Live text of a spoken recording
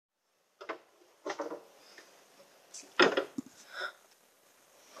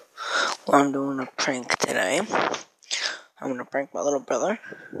I'm doing a prank today. I'm gonna prank my little brother.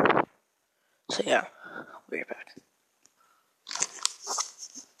 So yeah, I'll be right back.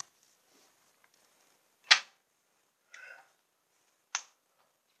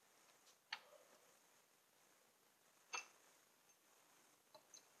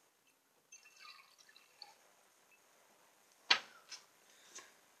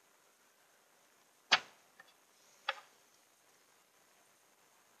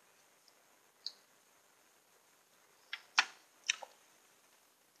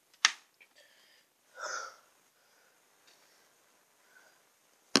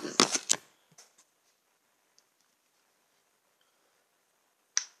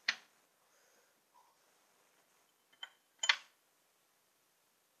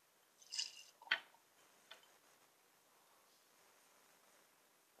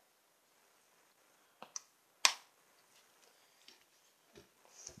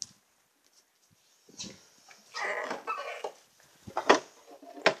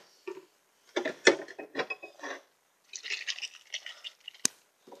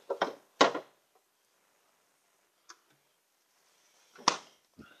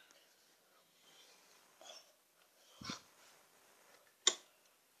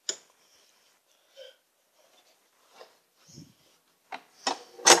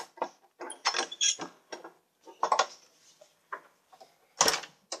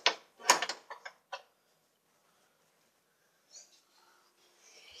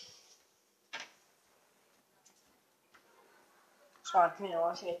 Sean, come here. I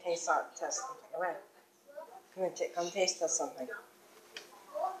want you to test something. Come here. Come taste test something.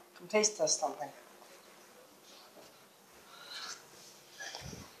 Come taste test something.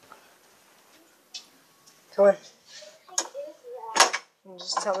 Come on.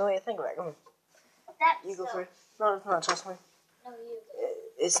 Just tell me what you think of it. Come on. You go first. No, it's not. Trust me. No, you.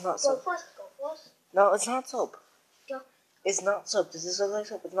 It's not soap. Go first. No, it's not soap. Go. It's not soap. Does this look like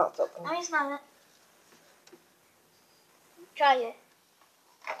soap? It's not soap. Let me smell it. Try it.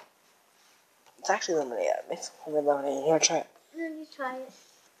 It's actually lemonade. It's homemade lemonade. Here, try it. Then you try it.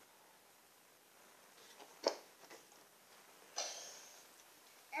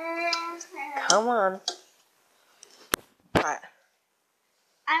 Come on. Try it.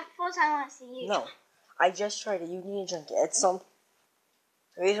 First I want to see you. No. I just tried it. You need to drink it. It's some.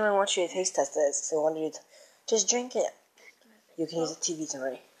 The reason I want you to taste test it is because I want you to just drink it. You can use the TV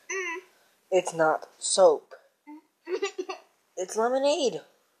tonight. It's not soap. It's lemonade.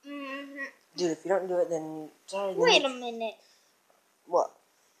 Dude, if you don't do it, then sorry. Wait a minute. What?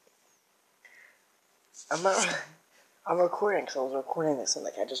 I'm not. I'm recording, so I was recording this, and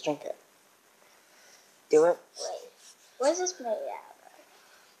like I just drink it. Do it. Wait. What's this made out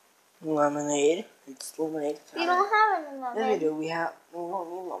of? Lemonade. It's lemonade. We don't have any lemonade. Yeah, we do. We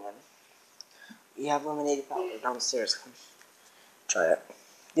don't need lemon. We have lemonade powder downstairs. Try it.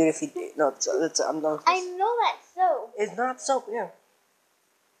 Dude, if you no, I'm done. I know that's soap. It's not soap. Yeah.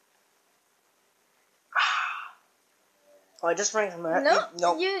 Oh, I just drank some of that.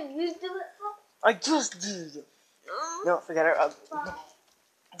 No, No. you do it first. I just did. No, forget it.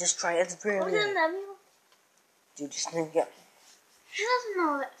 Just try it. It's very What's good. in the Dude, just drink it. It doesn't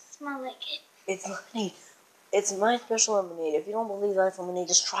know that smell like it. It's lemonade. It's my special lemonade. If you don't believe that's lemonade,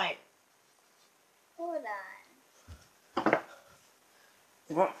 just try it. Hold on.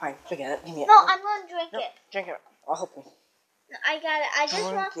 You want? Fine. Forget it. Give me it. No, I'm gonna drink it. Drink it. I'll help you. No, I got it. I just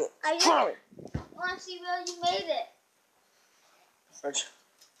want. I just Try it. want to see where you made it. Fridge.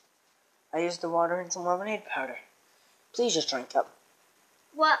 I used the water and some lemonade powder. Please just drink up.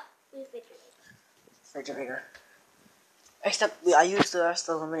 What? Refrigerator. Except I used the rest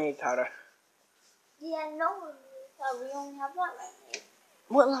of the lemonade powder. Yeah, no, we only have that lemonade.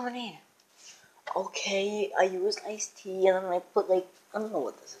 What lemonade? Okay, I used iced tea and then I put I don't know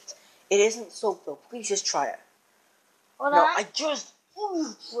what this is. It isn't soap though. Please just try it. Hold No, on. I just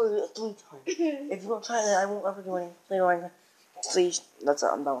for it 3 times. If you don't try it, I won't ever do anything. Please, that's it.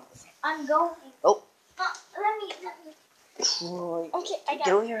 I'm done with this. I'm going. Oh. Let me. Try. Okay, I got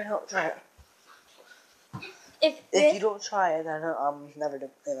Get over here and help try it. If you don't try it, then never do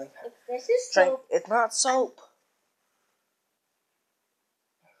anything like that. If this is Drink. soap. It's not soap.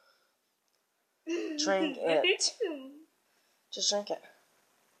 Drink it. Just drink it.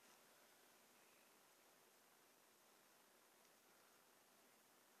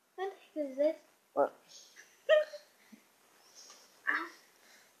 What the heck is this? What?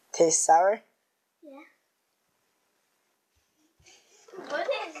 Tastes sour? Yeah. What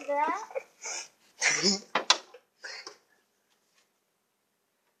is that?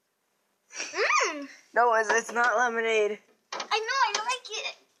 No, it's not lemonade. I know, I like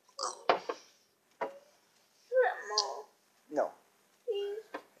it.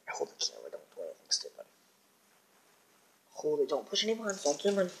 don't push any buttons. Don't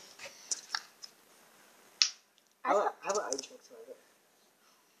zoom in. How about I drink some of it?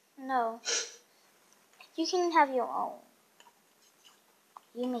 No. You can have your own.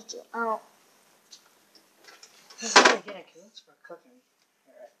 You make your own. This is really good, because it's for cooking.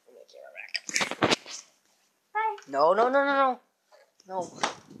 Alright, we'll make it right back. Bye. No, no, no, no, no. No.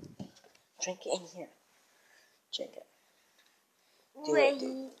 Drink it in here. Drink it. Do it,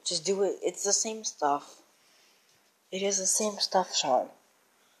 dude. Just do it. It's the same stuff. It is the same stuff, Sean.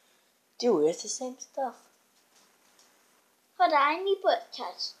 Do it. It's the same stuff. Hold on, I need to put a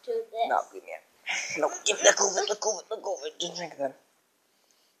touch to this. No, give me it. No, give me look over it. Just drink it then.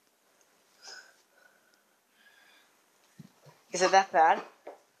 Is it that bad?